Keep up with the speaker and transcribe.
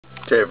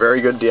Okay,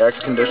 very good DX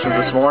conditions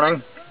this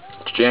morning.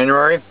 It's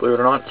January, believe it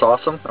or not, it's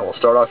awesome. And we'll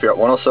start off here at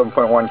 107.1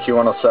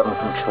 Q107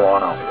 from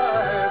Toronto.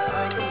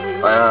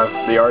 I have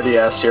the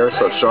RDS here,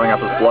 so it's showing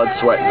up as Blood,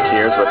 Sweat, and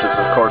Tears, which is,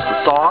 of course,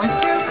 the song.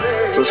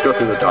 So let's go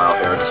through the dial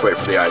here and just wait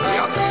for the ID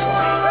on this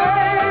one.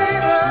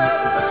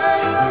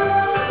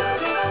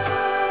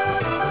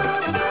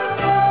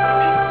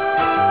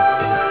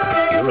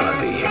 You're on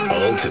the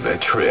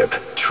ultimate trip.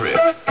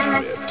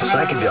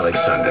 Psychedelic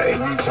Sunday,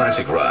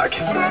 classic rock,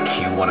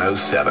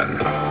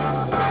 Q107.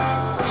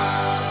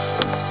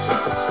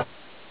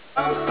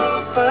 I'm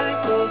so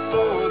thankful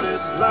for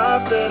this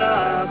life that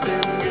I've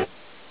been given.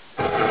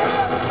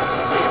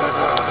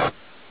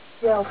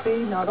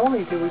 TLC, not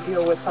only do we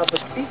deal with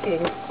public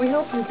speaking, we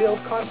help you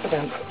build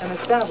confidence and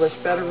establish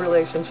better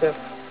relationships.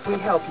 We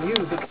help you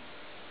become...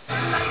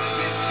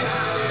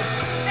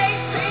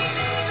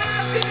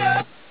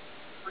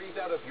 Freeze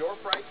out of your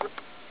price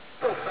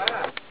so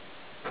fast.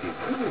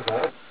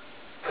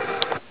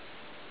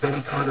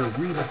 Betty Carter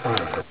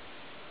redefined it.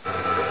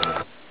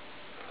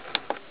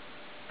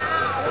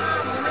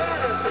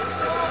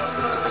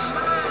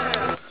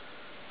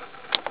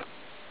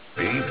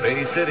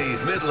 Bay Cities,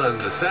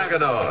 Midland,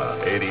 Saginaw,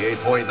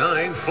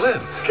 88.9,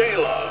 Flint,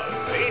 Kayla,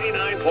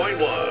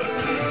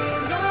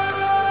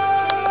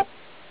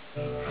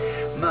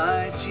 89.1.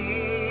 My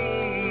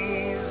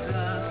Jesus,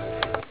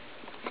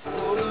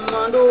 oh,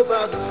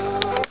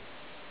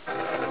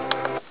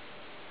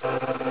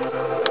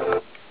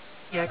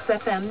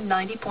 FM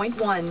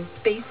 90.1,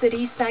 Bay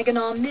City,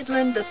 Saginaw,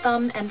 Midland, The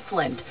Thumb, and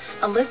Flint,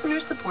 a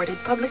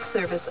listener-supported public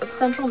service of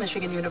Central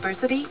Michigan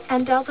University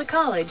and Delta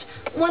College,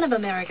 one of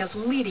America's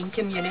leading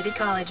community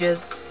colleges.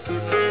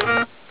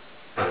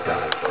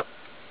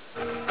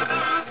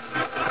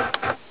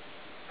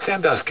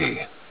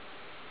 Sandusky.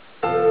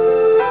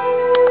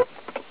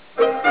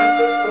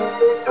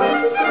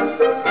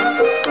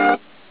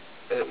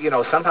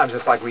 Sometimes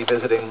it's like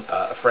revisiting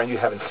a friend you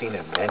haven't seen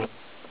in many.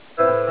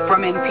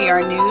 From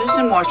NPR News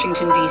in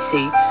Washington,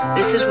 D.C.,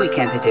 this is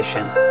Weekend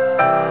Edition.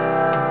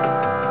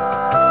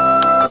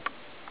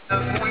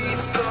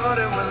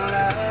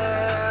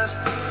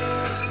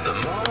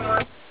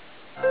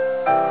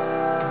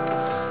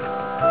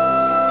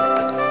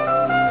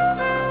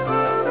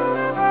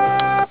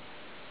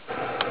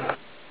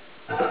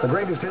 The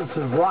greatest hits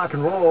of rock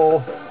and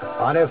roll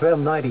on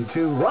FM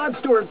 92. Rod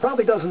Stewart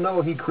probably doesn't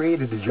know he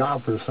created a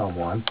job for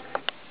someone.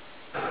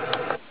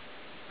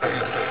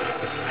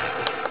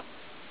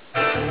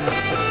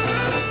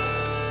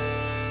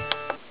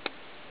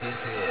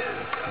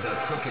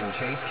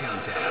 Chase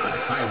Countdown.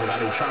 Hi,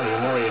 everybody. Charlie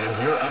Laurier, and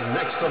you're up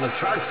next on the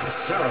charts with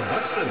Sarah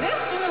Buxton.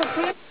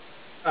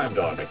 I'm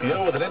Don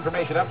McNeil with an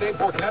information update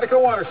for Connecticut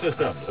Water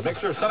Systems. A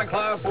mixture of sun and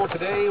cloud for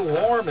today.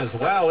 Warm as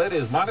well. It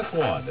is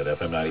 -1 at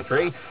FM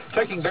 93.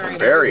 Checking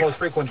Barrie, most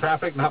frequent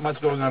traffic. Not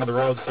much going on the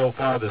road so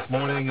far this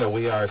morning.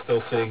 We are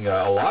still seeing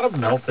a lot of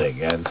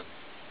melting and...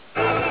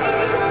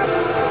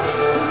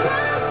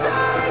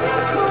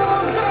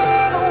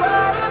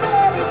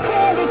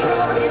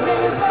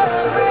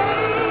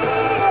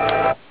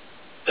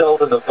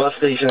 In the bus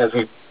station as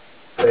we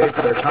wait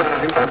for their time. You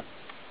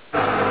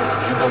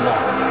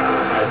belong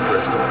at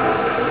Bristol.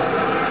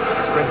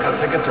 Sprint Cup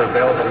tickets are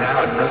available now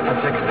at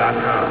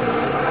bristoltickets.com.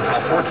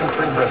 Call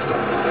 423 Bristol.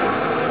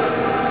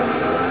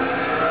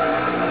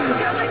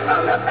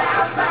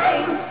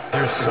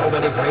 There's so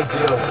many great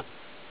deals.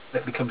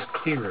 That becomes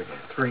clearer again.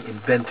 It's very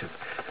inventive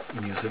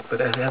music.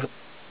 But as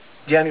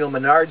Daniel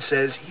Menard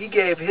says, he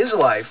gave his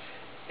life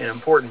an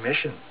important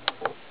mission.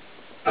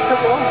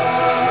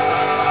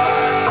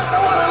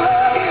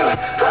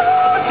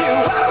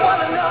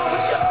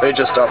 They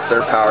just upped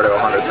their power to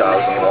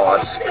 100,000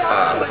 watts.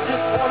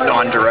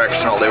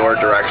 Non-directional. They were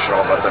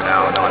directional, but they're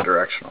now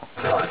non-directional.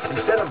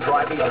 Instead of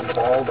driving on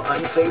bald,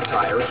 unsafe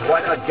tires, why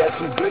not get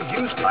some good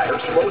used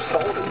tires from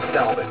O'Sullivan and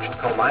Salvage?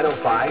 Call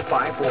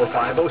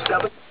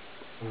 905-545-07.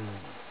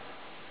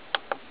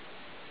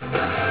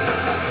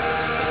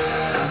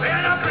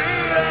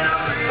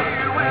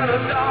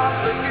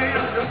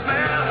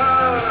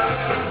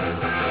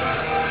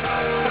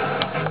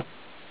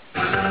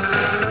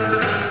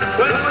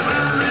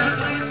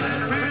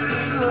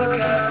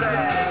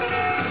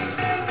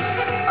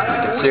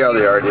 See how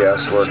the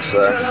RDS works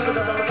there.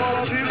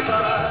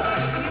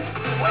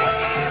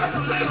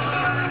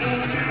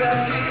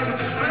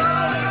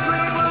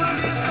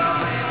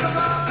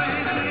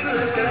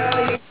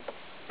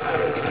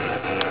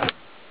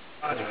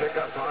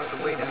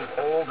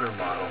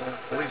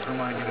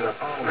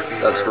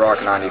 That's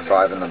Rock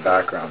 95 in the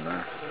background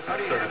there.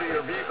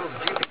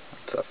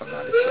 It's FM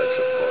 96,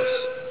 of course.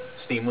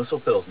 Steam Whistle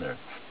Pilsner.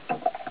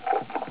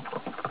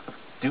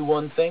 Do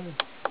one thing.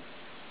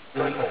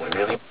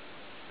 Really?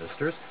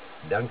 Sisters,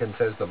 Duncan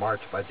says the March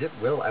budget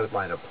will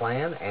outline a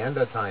plan and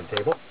a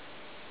timetable.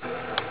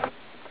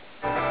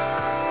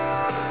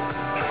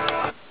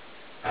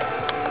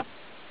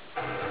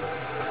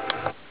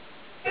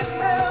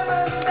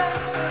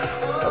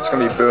 That's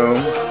going to be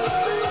boom.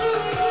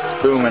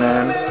 Booming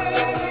in.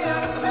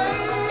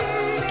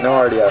 No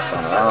RDS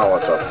on it. I don't know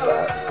what's up with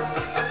that.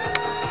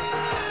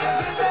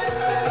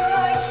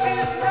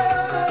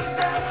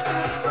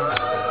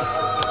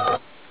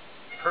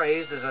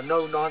 a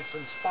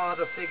no-nonsense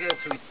father figure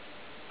to...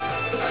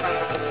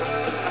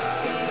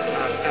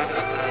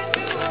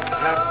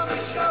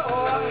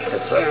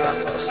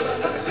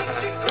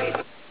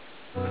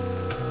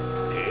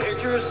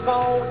 Picture a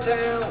small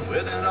town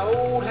with an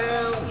old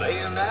hound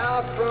laying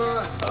out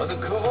front of the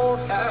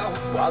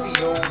courthouse while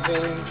the old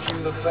dames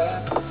chew the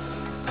fat.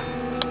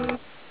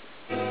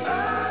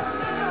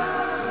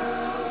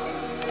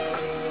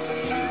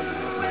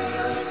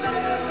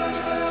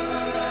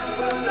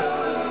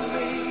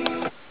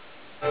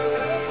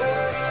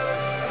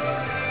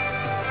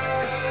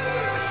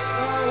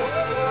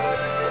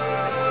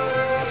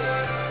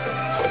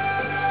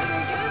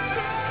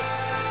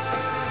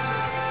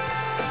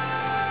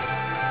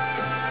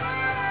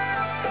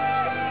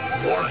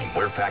 Warning,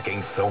 we're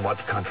packing so much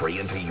country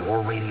into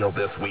your radio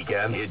this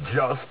weekend, it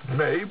just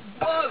may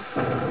bust.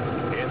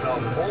 It's a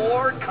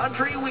more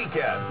country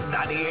weekend.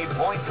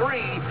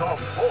 98.3, the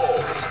full.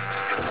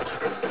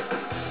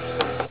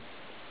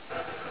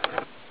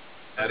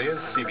 That is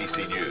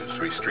CBC News.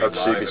 We stream That's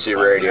live CBC and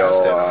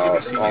Radio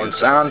podcast at on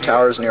sound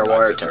towers near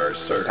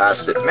Wyerton.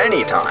 Passed it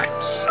many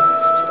times.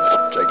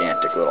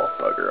 Gigantic little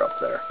bugger up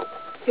there.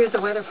 Here's the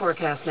weather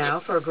forecast now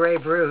for Grey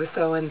Bruce,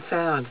 Owen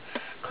Sound.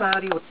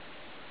 Cloudy.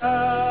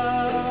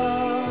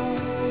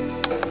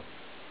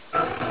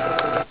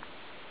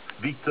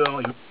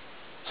 Victor,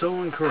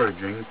 so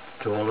encouraging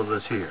to all of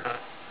us here.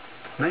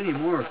 Many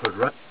more could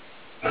write.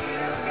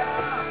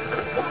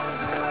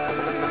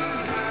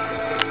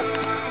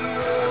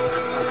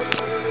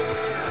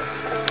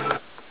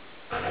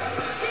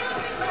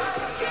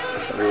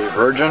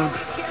 Virgin.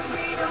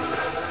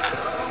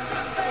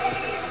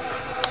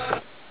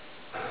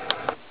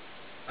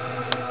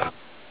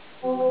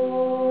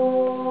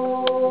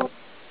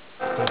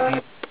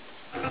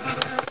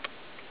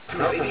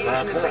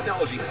 Aviation and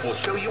Technology will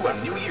show you a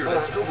new year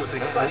that's filled with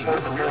exciting new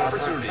career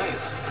opportunities.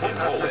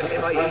 Enroll at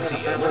MIAT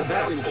and learn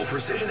valuable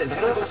precision and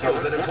technical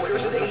skills that employers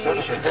in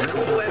aviation,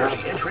 renewable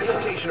energy, and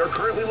transportation are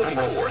currently looking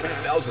for.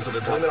 Thousands of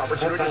employment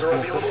opportunities are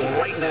available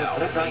right now.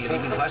 Day and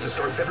evening classes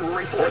start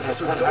February 4th,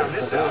 so don't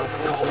miss out.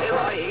 Call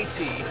MIAT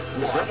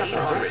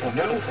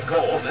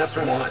 1-800-NEW-GOAL. That's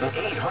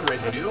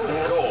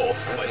 1-800-NEW-GOAL.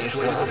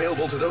 Financial aid is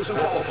available to those who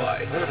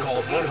qualify.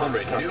 Call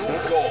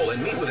 800-NEW-GOAL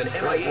and meet with an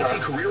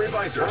MIAT career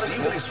advisor so you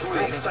can explore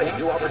the exciting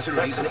new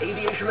opportunities in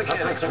aviation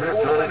mechanics,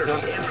 renewable energy,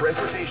 and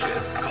transportation.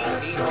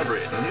 Call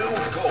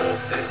 800-NEW-GOAL.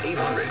 That's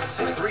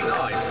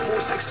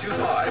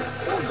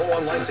 800-639-4625. Or go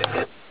online to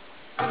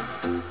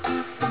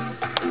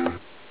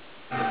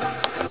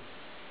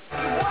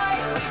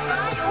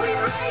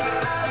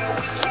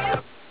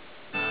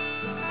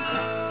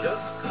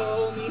Just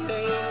call me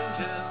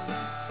angel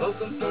of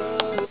the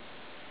morning.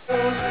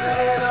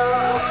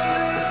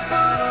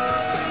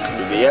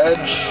 The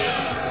Edge.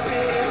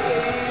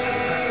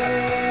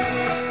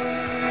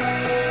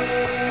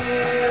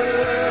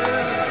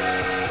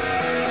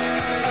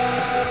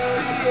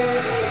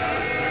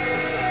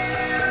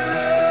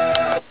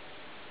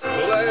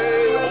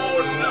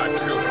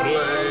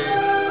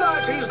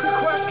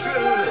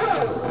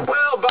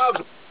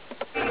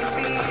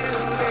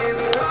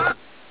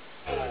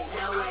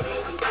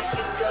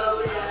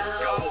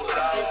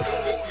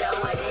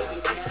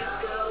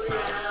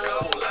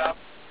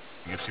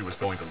 She was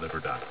going to live or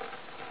die.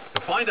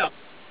 To find out.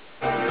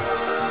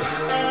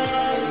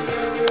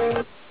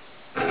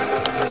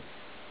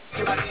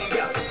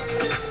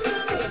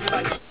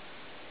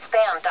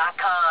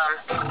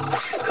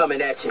 Spam.com.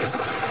 Coming at you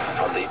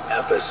on the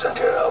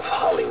epicenter of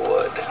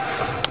Hollywood.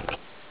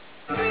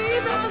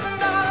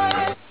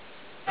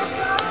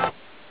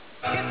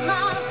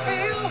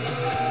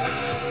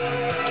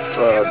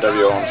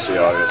 WMC,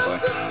 obviously.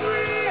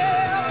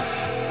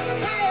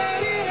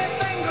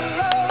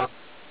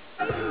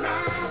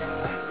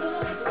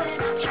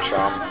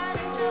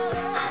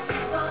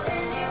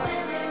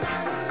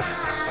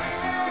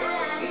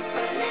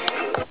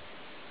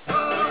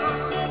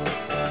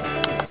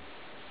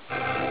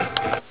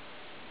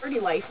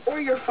 Life or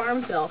your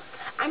farm bill.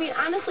 I mean,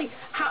 honestly,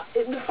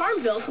 the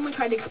farm bill, someone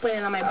tried to explain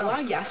it on my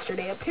blog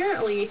yesterday.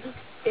 Apparently,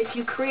 if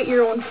you create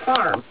your own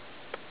farm.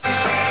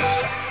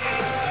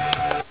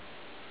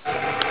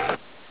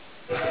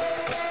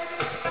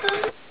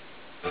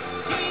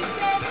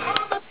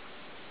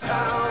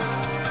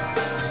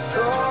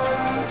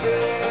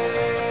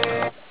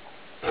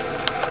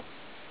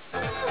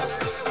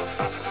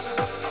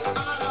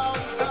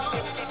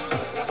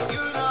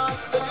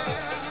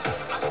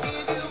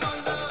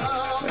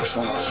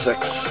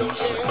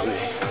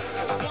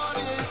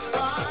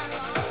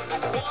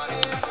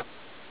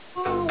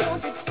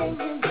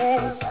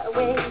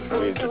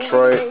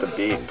 Detroit, the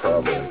beat,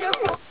 probably.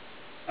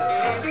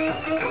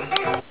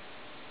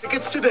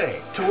 Tickets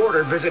today. To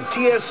order, visit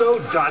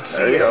tso.ca.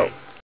 There you go.